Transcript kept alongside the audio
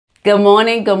Good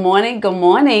morning, good morning, good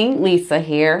morning. Lisa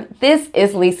here. This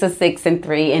is Lisa 6 and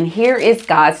 3, and here is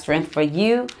God's strength for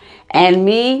you and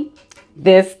me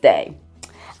this day.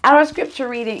 Our scripture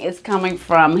reading is coming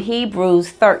from Hebrews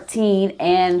 13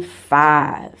 and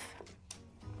 5.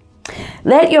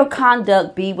 Let your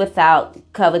conduct be without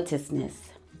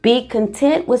covetousness. Be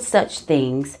content with such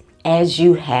things as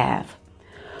you have.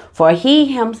 For he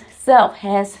himself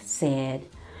has said,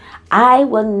 I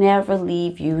will never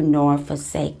leave you nor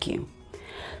forsake you.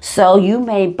 So you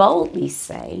may boldly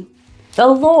say, the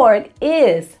Lord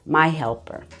is my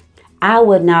helper. I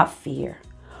will not fear.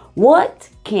 What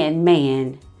can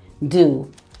man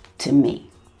do to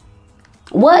me?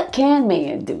 What can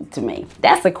man do to me?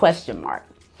 That's a question mark.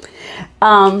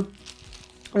 I'm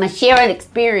going to share an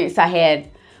experience I had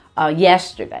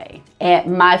yesterday at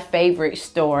my favorite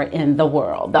store in the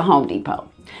world, the Home Depot.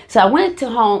 So I went to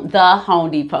the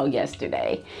Home Depot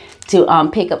yesterday to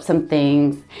pick up some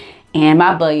things, and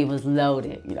my buggy was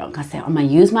loaded. I said, I'm going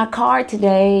to use my card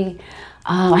today.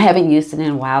 I haven't used it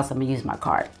in a while, so I'm going to use my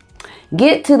card.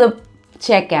 Get to the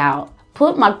checkout,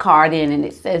 put my card in, and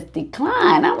it says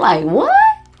decline. I'm like, what?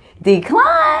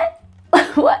 Decline?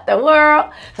 What the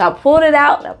world? So I pulled it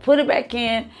out, and I put it back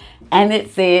in, and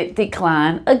it said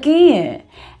decline again.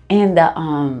 And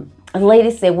the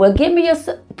lady said, well,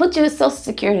 put your social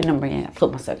security number in. I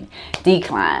put my social,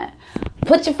 decline.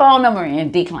 Put your phone number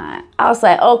in, decline. I was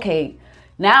like, okay.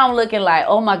 Now I'm looking like,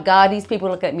 oh my God, these people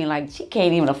look at me like she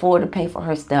can't even afford to pay for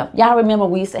her stuff. Y'all remember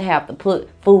we used to have to put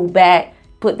food back,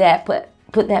 put that back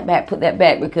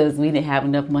because we didn't have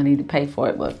enough money to pay for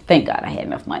it. But thank God I had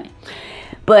enough money.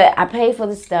 But I paid for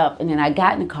the stuff, and then I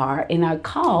got in the car and I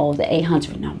called the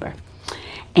 800 number.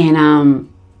 And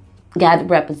got the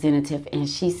representative, and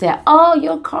she said, oh,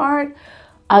 your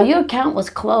account was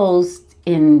closed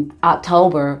in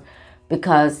October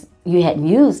because you hadn't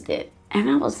used it. And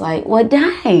I was like, well,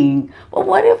 dang. Well,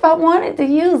 what if I wanted to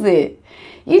use it?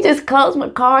 You just closed my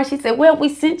card. She said, well, we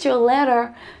sent you a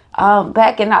letter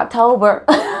back in October.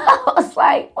 I was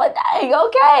like, well, dang,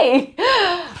 okay.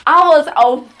 I was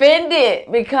offended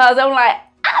because I'm like,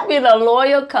 I've been a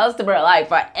loyal customer like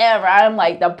forever. I'm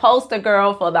like the poster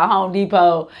girl for the Home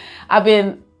Depot. I've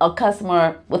been a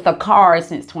customer with a card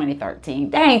since 2013.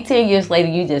 Dang, 10 years later,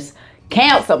 you just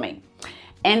cancel me.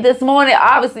 And this morning,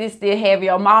 obviously, it's still heavy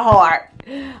on my heart.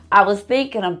 I was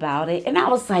thinking about it, and I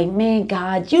was like, man,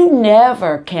 God, you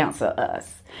never cancel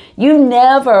us. You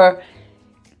never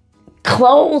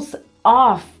close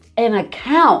off an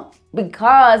account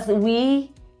because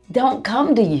we don't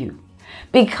come to you.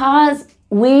 Because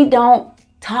we don't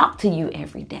talk to you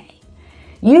every day.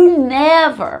 You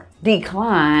never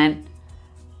decline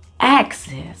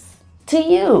access to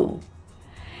you.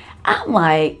 I'm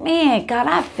like, man, God,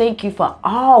 I thank you for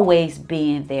always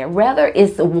being there. Whether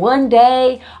it's one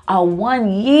day or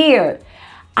 1 year,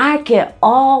 I can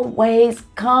always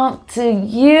come to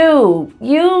you.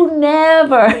 You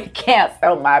never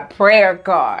cancel my prayer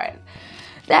card.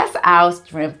 That's our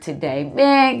strength today.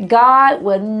 Man, God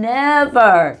will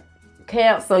never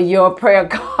cancel your prayer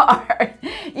card.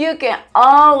 You can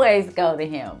always go to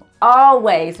him.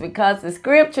 Always, because the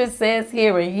scripture says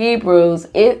here in Hebrews,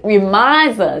 it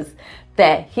reminds us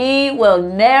that he will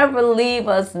never leave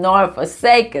us nor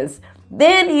forsake us.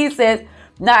 Then he says,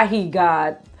 not he,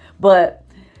 God, but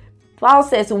Paul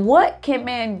says, what can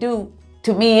man do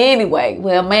to me anyway?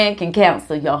 Well, man can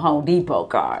cancel your Home Depot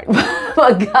card,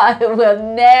 but God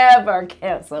will never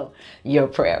cancel your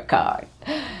prayer card.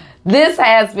 This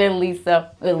has been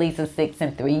Lisa with Lisa 6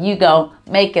 and 3. You go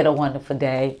make it a wonderful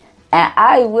day, and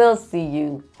I will see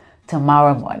you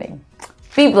tomorrow morning.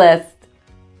 Be blessed.